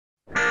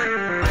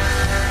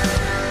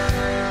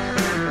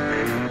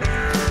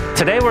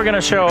Today we're going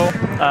to show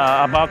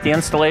about the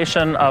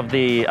installation of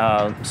the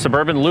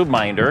Suburban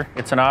LubeMinder.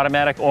 It's an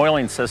automatic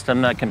oiling system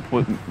that can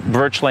put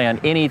virtually on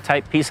any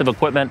type piece of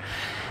equipment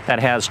that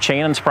has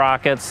chain and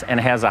sprockets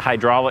and has a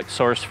hydraulic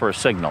source for a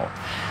signal.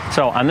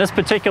 So on this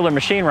particular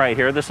machine right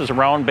here, this is a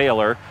round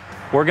baler,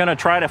 we're going to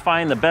try to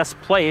find the best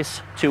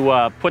place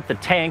to put the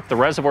tank, the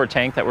reservoir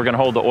tank that we're going to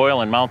hold the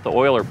oil and mount the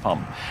oiler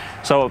pump.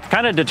 So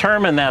kind of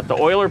determine that the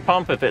oiler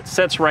pump, if it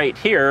sits right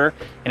here,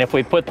 and if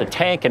we put the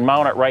tank and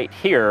mount it right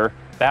here,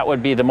 that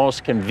would be the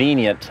most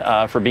convenient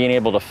for being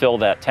able to fill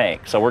that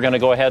tank. So we're going to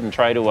go ahead and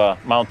try to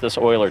mount this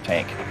oiler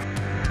tank.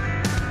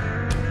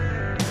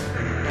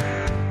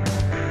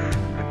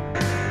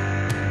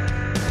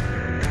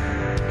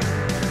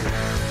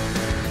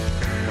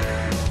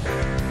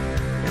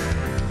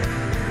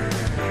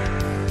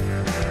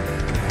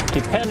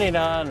 Depending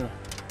on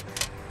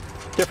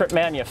different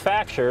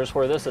manufacturers,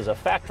 where this is a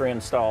factory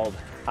installed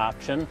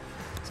option,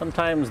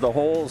 sometimes the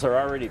holes are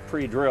already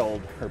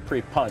pre-drilled or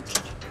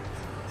pre-punched,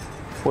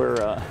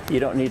 where you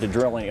don't need to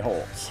drill any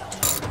holes.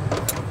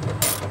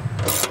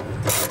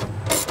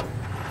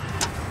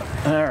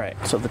 All right,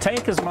 so the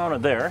tank is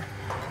mounted there.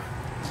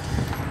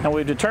 Now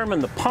we've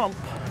determined the pump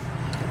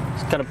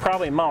is going to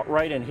probably mount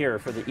right in here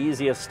for the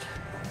easiest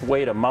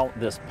way to mount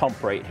this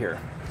pump right here.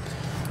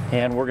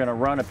 And we're going to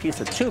run a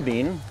piece of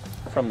tubing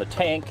from the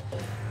tank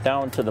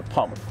down to the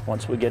pump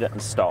once we get it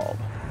installed.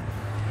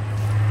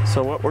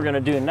 So what we're going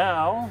to do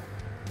now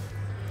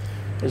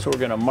is we're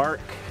going to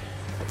mark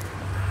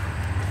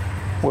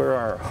where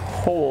our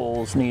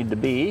holes need to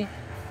be.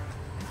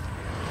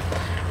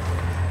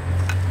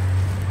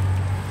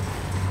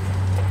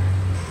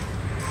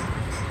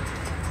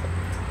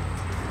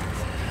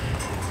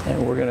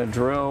 And we're going to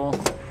drill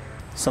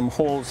some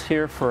holes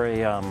here for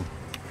a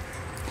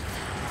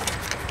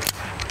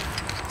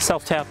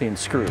self-tapping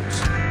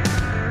screws.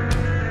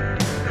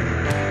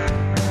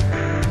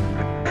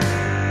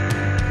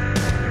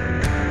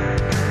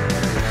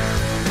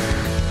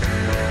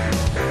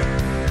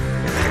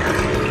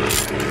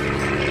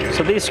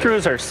 So these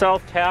screws are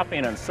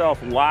self-tapping and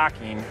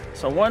self-locking.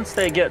 So once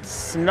they get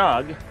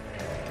snug,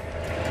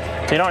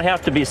 they don't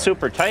have to be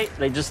super tight,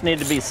 they just need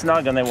to be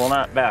snug and they will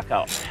not back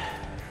out.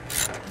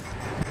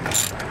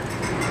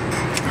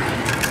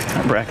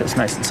 That bracket's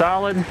nice and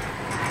solid.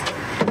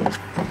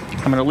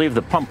 I'm going to leave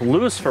the pump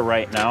loose for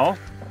right now,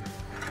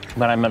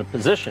 but I'm going to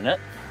position it.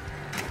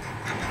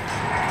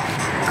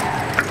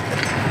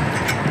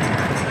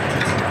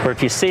 Where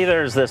if you see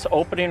there's this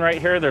opening right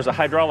here, there's a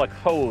hydraulic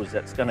hose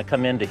that's going to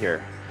come into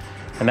here.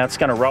 And that's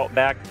going to route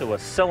back to a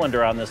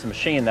cylinder on this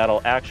machine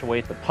that'll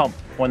actuate the pump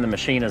when the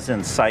machine is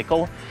in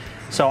cycle.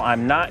 So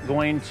I'm not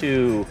going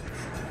to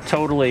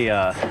totally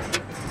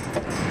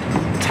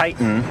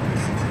tighten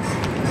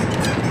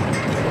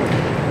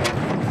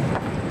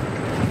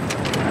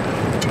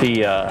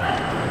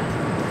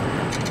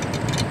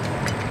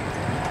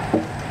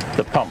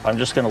the pump. I'm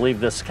just going to leave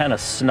this kind of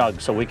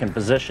snug so we can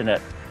position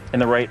it in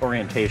the right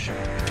orientation.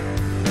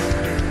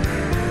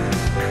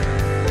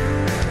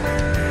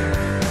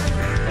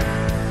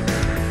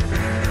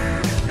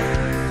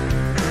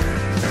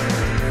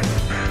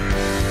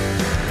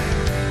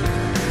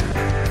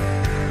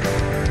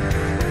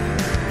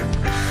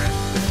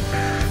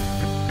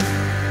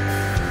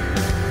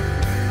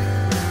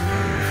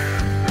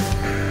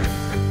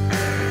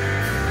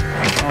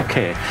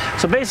 Okay,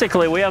 so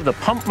basically we have the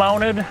pump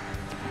mounted,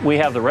 we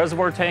have the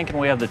reservoir tank, and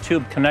we have the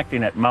tube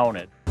connecting it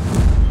mounted.